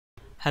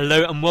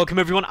Hello and welcome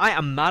everyone, I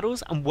am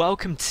Madals and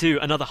welcome to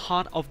another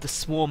Heart of the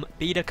Swarm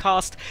beta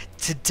cast.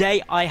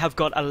 Today I have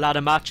got a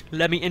ladder match.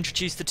 Let me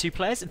introduce the two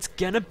players. It's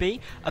gonna be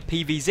a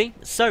PvZ.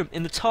 So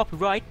in the top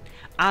right,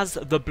 as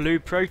the blue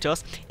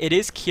Protoss, it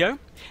is Kyo,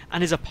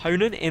 and his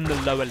opponent in the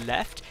lower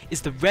left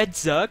is the red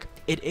Zerg.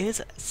 It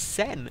is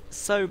Sen.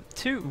 So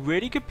two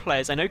really good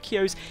players. I know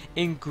Kyo's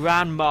in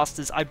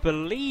Grandmasters. I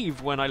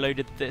believe when I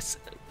loaded this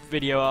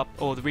video up,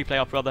 or the replay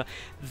up rather,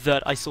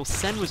 that I saw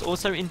Sen was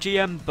also in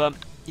GM, but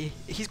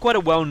he's quite a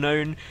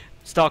well-known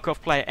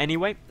StarCraft player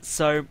anyway,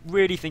 so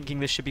really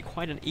thinking this should be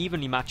quite an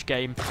evenly matched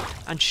game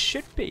and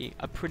should be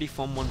a pretty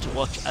fun one to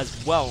watch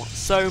as well.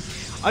 So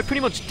I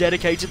pretty much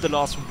dedicated the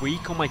last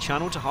week on my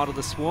channel to Heart of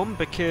the Swarm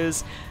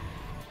because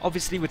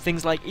obviously with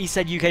things like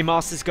ESET UK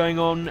Masters going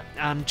on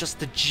and just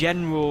the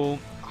general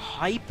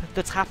hype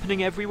that's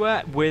happening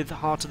everywhere with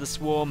Heart of the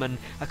Swarm and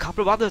a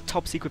couple of other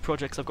top secret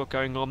projects I've got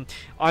going on,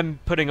 I'm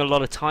putting a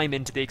lot of time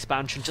into the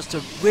expansion just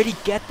to really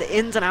get the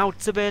ins and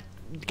outs of it,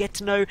 get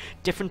to know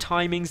different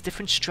timings,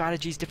 different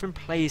strategies, different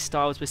play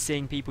styles we're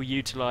seeing people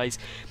utilize.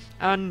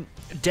 And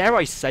dare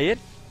I say it,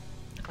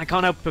 I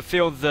can't help but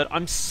feel that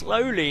I'm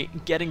slowly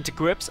getting to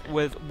grips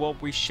with what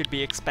we should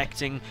be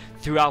expecting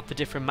throughout the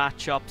different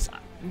matchups.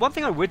 One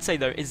thing I would say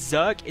though is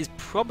Zerg is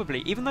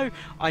probably, even though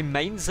I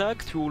main Zerg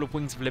through all of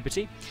Wings of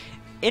Liberty,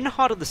 in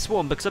Heart of the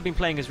Swarm, because I've been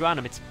playing as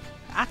random, it's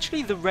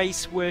actually the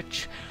race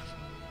which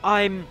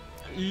I'm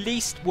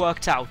least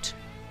worked out,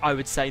 I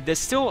would say. There's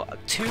still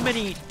too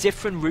many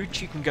different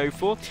routes you can go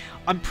for.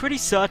 I'm pretty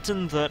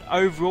certain that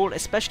overall,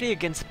 especially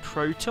against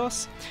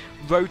Protoss,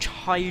 Roach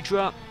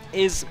Hydra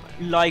is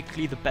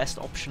likely the best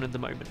option at the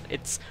moment.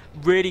 It's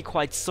really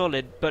quite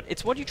solid, but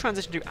it's what you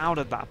transition to out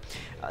of that.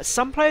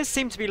 Some players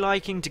seem to be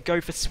liking to go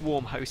for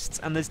swarm hosts,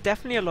 and there's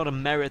definitely a lot of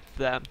merit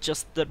there,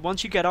 just that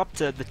once you get up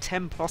to the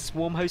 10 plus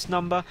swarm host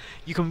number,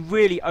 you can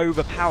really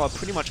overpower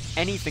pretty much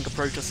anything a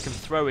Protoss can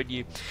throw at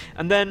you.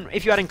 And then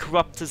if you add in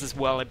Corruptors as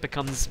well, it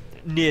becomes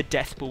near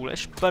death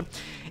bullish. But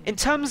in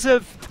terms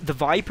of the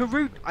Viper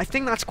route, I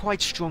think that's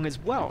quite strong as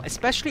well,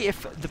 especially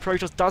if the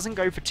Protoss doesn't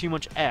go for too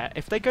much air.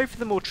 If they go for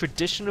the more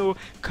traditional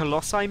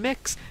Colossi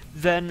mix,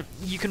 then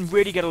you can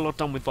really get a lot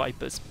done with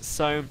Vipers.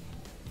 So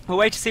we'll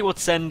wait to see what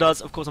Sen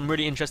does. Of course, I'm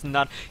really interested in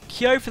that.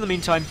 Kyo, for the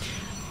meantime,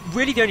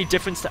 really the only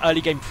difference to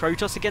early game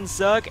Protoss against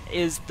Zerg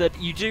is that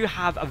you do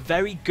have a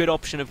very good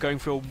option of going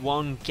for a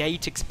one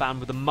gate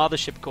expand with a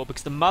Mothership Core,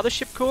 because the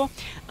Mothership Core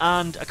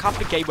and a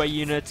couple of gateway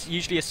units,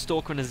 usually a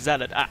Stalker and a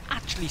Zealot, are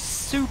actually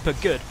super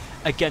good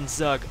against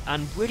Zerg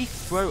and really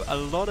throw a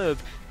lot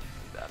of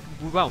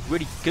well,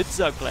 really good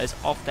Zerg players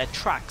off their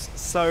tracks.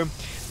 So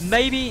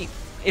maybe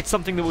it's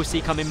something that we'll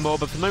see come in more,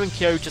 but for the moment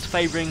Kyo just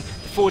favouring the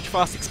Forge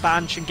Fast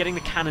expansion, getting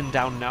the cannon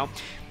down now.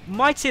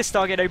 Might see a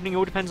Stargate opening, it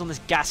all depends on this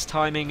gas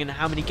timing and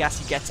how many gas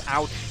he gets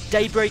out.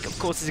 Daybreak, of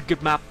course, is a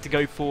good map to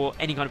go for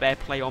any kind of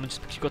airplay on,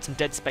 just because you've got some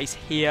dead space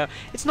here.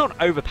 It's not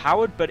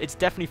overpowered, but it's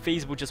definitely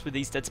feasible just with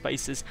these dead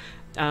spaces.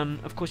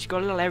 Of course, you've got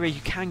a little area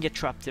you can get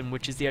trapped in,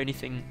 which is the only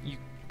thing you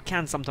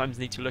can sometimes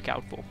need to look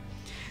out for.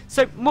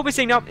 So what we're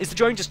seeing now is the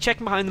drone just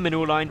checking behind the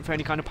mineral line for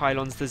any kind of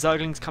pylons. The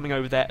Zerglings coming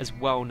over there as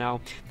well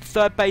now. The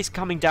third base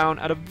coming down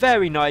at a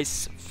very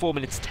nice 4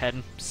 minutes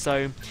 10.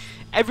 So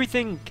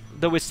everything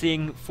that we're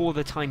seeing, for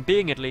the time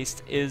being at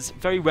least, is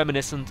very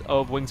reminiscent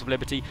of Wings of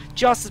Liberty,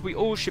 just as we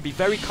all should be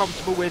very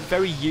comfortable with,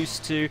 very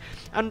used to,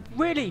 and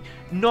really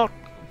not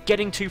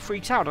getting too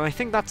freaked out. And I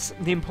think that's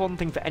the important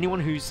thing for anyone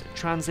who's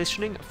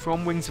transitioning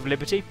from Wings of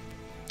Liberty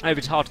over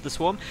to Heart of the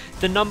Swarm.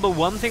 The number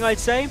one thing I'd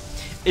say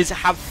is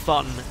have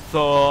fun.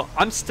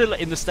 I'm still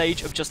in the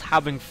stage of just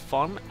having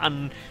fun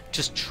and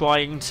just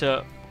trying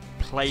to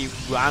play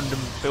random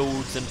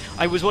builds. And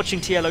I was watching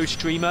TLO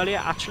stream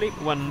earlier actually,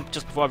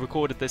 just before I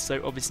recorded this,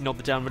 so obviously not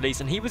the down release,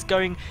 and he was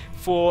going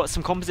for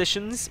some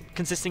compositions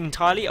consisting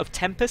entirely of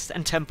Tempest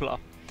and Templar,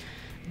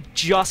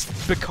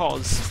 just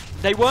because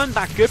they weren't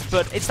that good.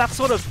 But it's that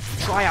sort of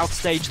tryout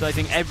stage that I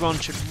think everyone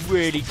should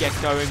really get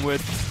going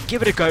with.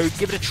 Give it a go,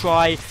 give it a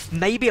try,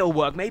 maybe it'll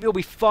work, maybe it'll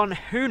be fun,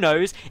 who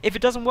knows. If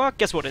it doesn't work,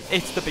 guess what,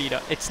 it's the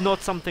beta. It's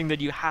not something that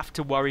you have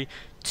to worry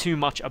too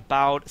much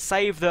about.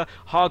 Save the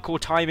hardcore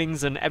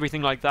timings and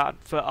everything like that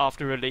for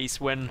after release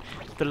when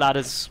the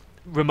ladders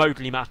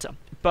remotely matter.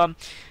 But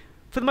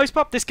for the most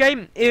part, this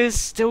game is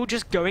still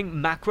just going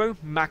macro,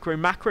 macro,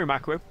 macro,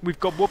 macro. We've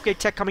got Warpgate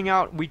tech coming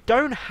out. We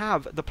don't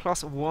have the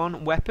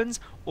 +1 weapons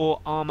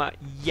or armor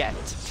yet.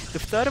 The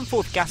third and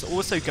fourth gas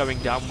also going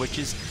down, which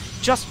is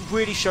just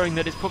really showing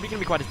that it's probably going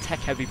to be quite a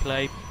tech-heavy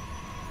play.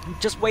 I'm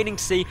just waiting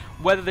to see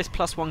whether this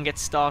 +1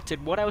 gets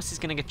started. What else is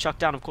going to get chucked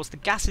down? Of course, the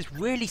gas is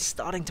really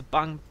starting to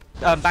bank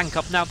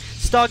up now.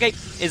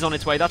 Stargate is on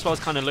its way. That's what I was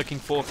kind of looking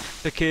for,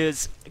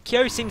 because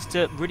Kyo seems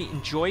to really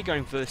enjoy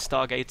going for the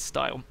Stargate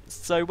style.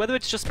 So whether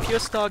it's just pure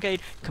Stargate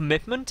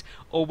commitment,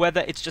 or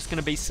whether it's just going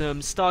to be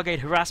some Stargate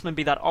harassment,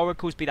 be that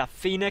Oracles, be that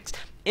Phoenix,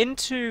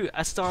 into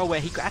a style where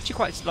he actually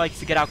quite likes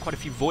to get out quite a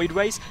few Void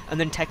Rays and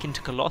then tech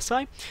into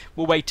Colossi,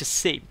 we'll wait to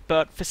see.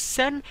 But for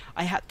Sen,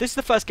 this is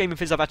the first game of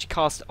his I've actually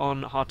cast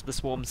on Heart of the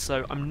Swarm,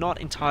 so I'm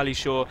not entirely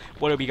sure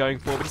what he'll be going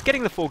for, but he's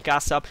getting the full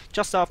gas up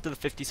just after the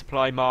 50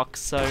 supply mark,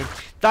 so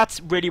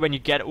that's really when you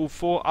get all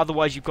 4.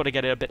 Otherwise you've got to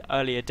get it a bit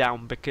earlier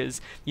down,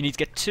 because you need to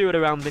get 2 at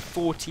around the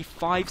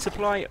 45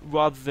 supply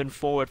rather than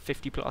 4 at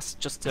 50 plus,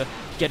 just to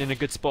get in a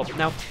good spot.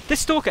 Now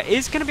this Stalker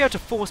is going to be able to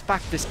force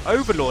back this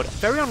Overlord.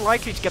 Very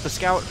unlikely to get the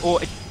Scout, or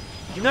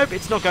nope,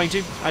 it's not going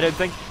to, I don't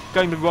think.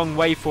 Going the wrong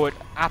way for it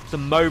at the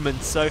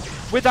moment. So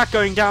with that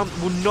going down,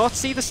 we'll not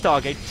see the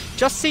Stargate,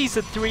 just sees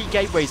that 3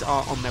 gateways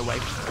are on their way.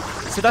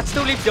 So that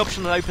still leaves the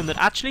option open that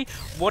actually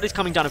what is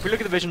coming down, if we look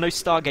at the vision, no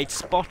Stargate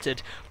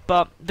spotted,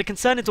 but the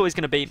concern is always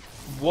going to be,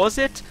 was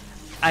it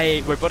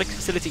a robotic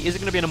facility? Is it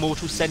going to be an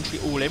Immortal Sentry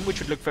all-in, which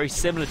would look very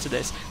similar to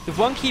this? The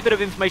one key bit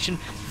of information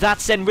that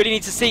Sen really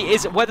needs to see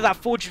is whether that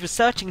Forge was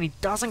searching, and he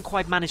doesn't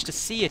quite manage to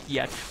see it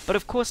yet. But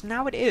of course,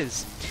 now it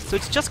is. So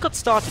it's just got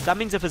started. That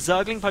means if a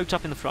Zergling poked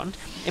up in the front,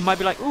 it might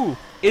be like, ooh,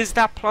 is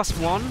that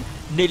 +1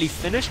 nearly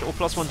finished, or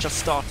 +1 just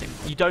starting?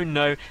 You don't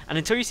know, and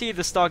until you see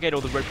the Stargate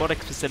or the robotic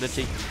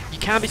facility, you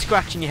can be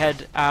scratching your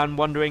head and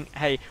wondering,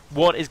 hey,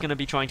 what is going to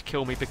be trying to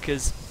kill me?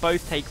 Because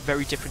both take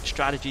very different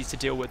strategies to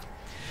deal with.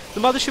 The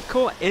Mothership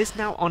Core is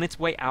now on its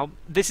way out.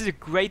 This is a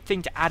great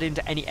thing to add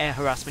into any air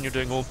harassment you're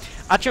doing, or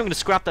actually I'm going to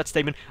scrap that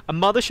statement. A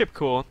Mothership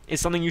Core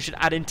is something you should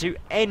add into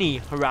any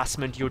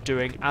harassment you're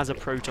doing as a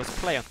Protoss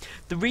player.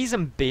 The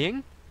reason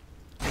being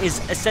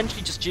is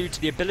essentially just due to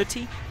the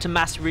ability to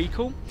mass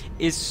recall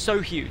is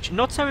so huge.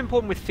 Not so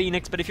important with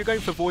Phoenix, but if you're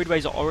going for Void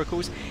Rays or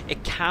Oracles,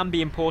 it can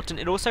be important.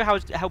 It also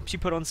helps you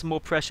put on some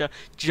more pressure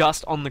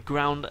just on the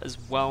ground as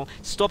well.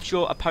 Stops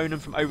your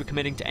opponent from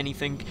overcommitting to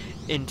anything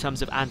in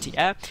terms of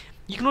anti-air.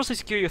 You can also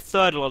secure your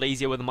third a lot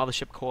easier with a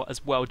Mothership Core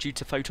as well, due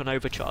to Photon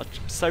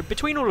Overcharge. So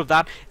between all of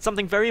that, it's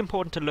something very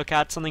important to look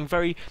at, something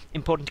very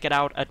important to get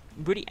out at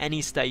really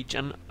any stage,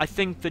 and I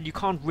think that you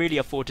can't really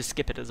afford to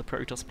skip it as a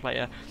Protoss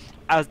player,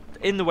 as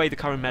in the way the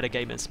current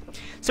metagame is.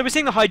 So we're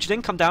seeing the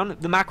Hydrogen come down,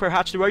 the Macro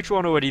Hatch, the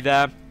Rotron already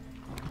there.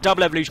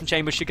 Double Evolution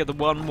Chamber should get the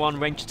 1-1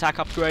 ranged attack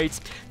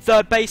upgrades.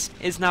 Third base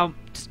is now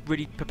just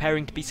really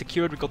preparing to be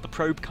secured. We've got the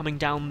probe coming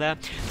down there.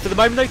 For the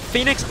moment though,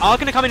 Phoenix are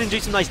going to come in and do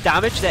some nice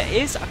damage. There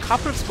is a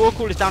couple of Spore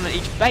Callers down at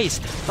each base,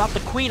 but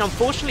the Queen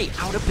unfortunately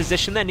out of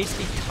position there, needs to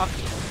be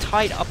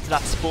tied up to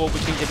that Spore,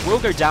 which means it will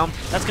go down.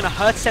 That's going to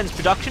hurt Sen's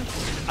production.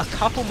 A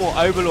couple more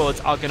Overlords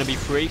are going to be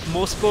free.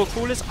 More Spore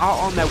Callers are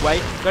on their way,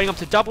 going up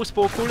to double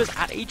Spore Callers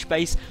at each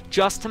base,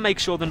 just to make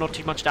sure that not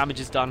too much damage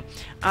is done.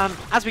 And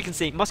as we can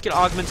see, Muscular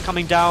Arguments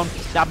coming down.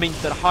 That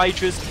means that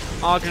Hydras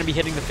are going to be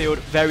hitting the field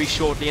very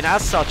shortly, and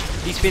as such,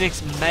 these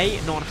Phoenix may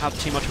not have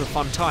too much of a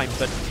fun time,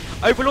 but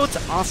Overlords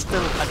are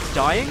still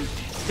dying.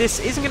 This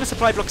isn't going to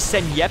supply block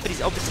Sen yet, but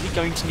he's obviously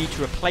going to need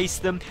to replace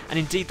them, and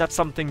indeed that's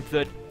something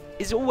that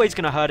is always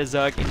going to hurt a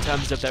Zerg in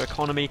terms of their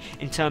economy,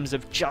 in terms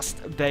of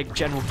just their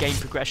general game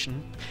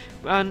progression.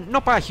 And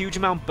not by a huge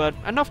amount, but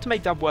enough to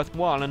make that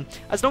worthwhile, and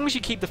as long as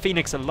you keep the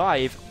Phoenix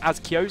alive, as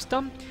Kyo's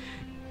done,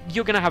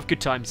 you're going to have good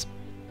times.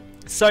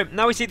 So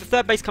now we see the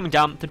third base coming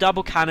down, the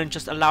double cannon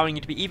just allowing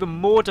you to be even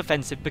more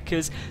defensive,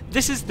 because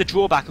this is the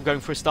drawback of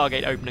going for a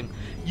Stargate opening.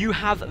 You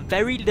have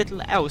very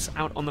little else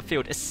out on the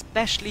field,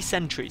 especially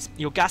sentries.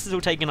 Your gas is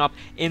all taken up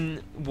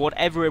in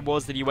whatever it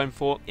was that you went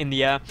for in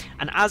the air,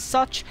 and as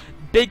such,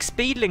 big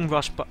speedling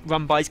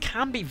run-bys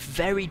can be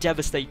very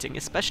devastating,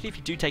 especially if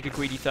you do take a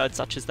greedy third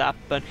such as that.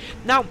 But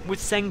now, with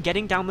Sen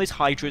getting down those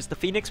Hydras, the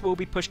Phoenix will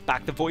be pushed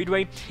back. The Void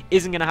Ray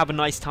isn't going to have a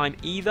nice time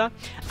either.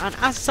 And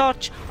as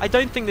such, I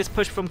don't think this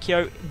push from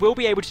Kyo will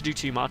be able to do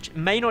too much.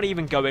 May not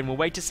even go in. We'll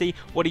wait to see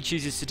what he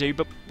chooses to do.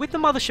 But with the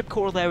Mothership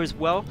Core there as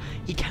well,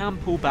 he can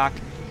pull back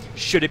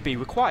should it be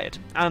required.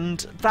 And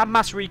that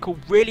mass recall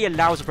really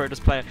allows a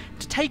Protoss player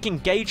to take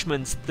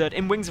engagements that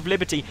in Wings of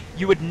Liberty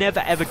you would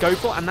never ever go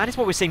for, and that is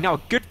what we're seeing now.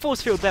 A good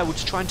force field there, which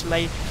is trying to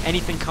lay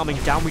anything coming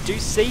down. We do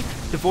see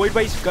the Void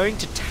Rays going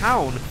to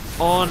town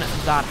on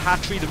that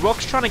hatchery. The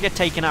Rock's trying to get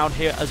taken out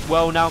here as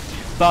well now,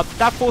 but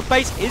that fourth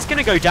base is going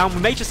to go down.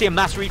 We may just see a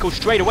mass recall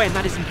straight away, and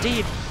that is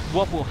indeed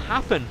what will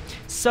happen.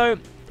 So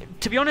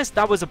to be honest,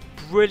 that was a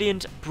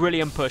brilliant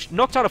push.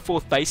 Knocked out a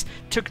fourth base,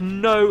 took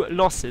no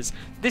losses.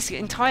 This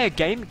entire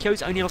game,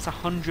 Kyo's only lost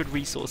 100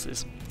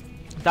 resources.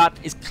 That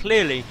is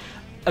clearly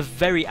a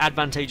very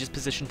advantageous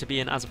position to be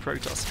in as a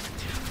Protoss.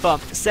 But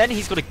Sen,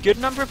 he's got a good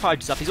number of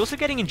Hydras up. He's also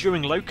getting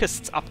Enduring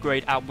Locusts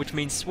upgrade out, which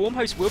means Swarm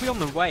Host will be on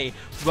the way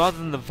rather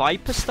than the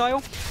Viper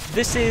style.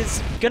 This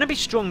is going to be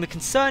strong. The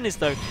concern is,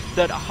 though,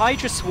 that a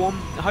Hydra Swarm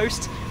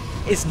Host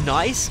is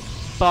nice,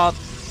 but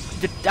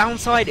the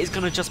downside is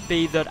going to just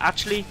be that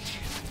actually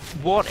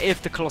what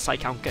if the Colossi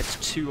count gets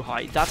too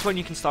high? That's when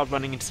you can start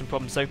running into some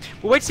problems. So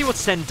we'll wait to see what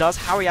Sen does,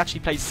 how he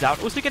actually plays this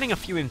out. Also getting a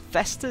few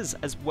infestors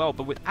as well,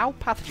 but without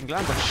pathogen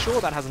glands. I'm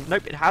sure that hasn't...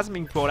 Nope, it hasn't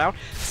been brought out.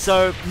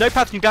 So no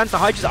pathogen glands. The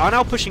Hydras are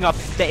now pushing up.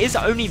 There is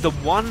only the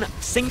one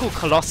single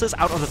Colossus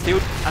out on the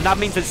field, and that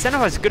means that Sen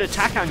has a good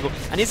attack angle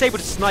and is able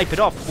to snipe it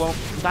off. Well,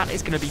 that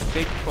is going to be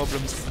big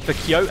problems for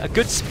Kyo. A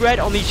good spread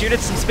on these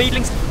units. Some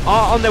Speedlings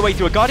are on their way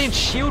through. A Guardian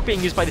Shield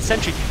being used by the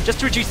Sentry just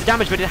to reduce the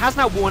damage, but it has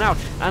now worn out.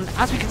 And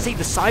as we can see,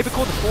 the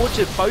Cybercore, the Forge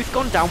have both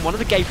gone down one of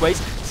the gateways.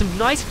 Some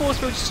nice force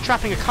fields just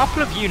trapping a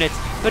couple of units,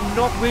 but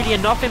not really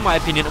enough in my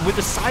opinion. And with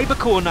the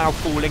Cybercore now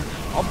falling,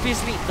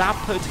 obviously that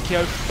puts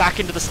Kyo back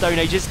into the Stone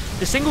Ages.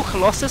 The single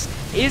Colossus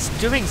is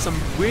doing some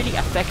really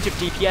effective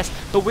DPS,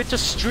 but with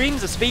just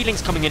streams of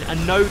Speedlings coming in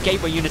and no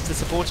gateway units to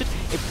support it,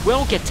 it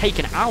will get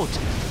taken out.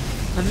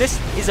 And this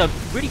is a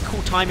really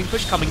cool timing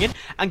push coming in,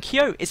 and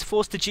Kyo is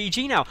forced to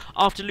GG now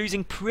after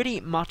losing pretty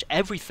much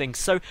everything.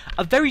 So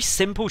a very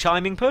simple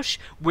timing push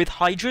with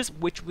Hydras,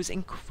 which was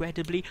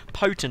incredibly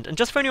potent. And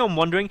just for anyone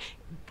wondering,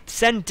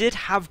 Sen did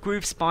have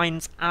groove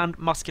spines and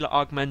muscular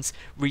augments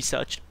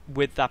researched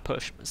with that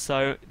push,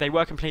 so they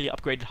were completely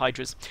upgraded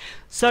Hydras.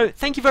 So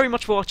thank you very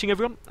much for watching,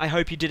 everyone. I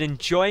hope you did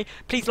enjoy.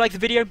 Please like the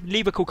video,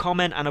 leave a cool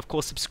comment, and of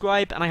course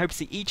subscribe, and I hope to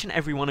see each and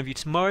every one of you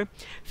tomorrow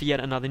for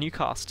yet another new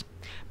cast.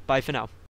 Bye for now.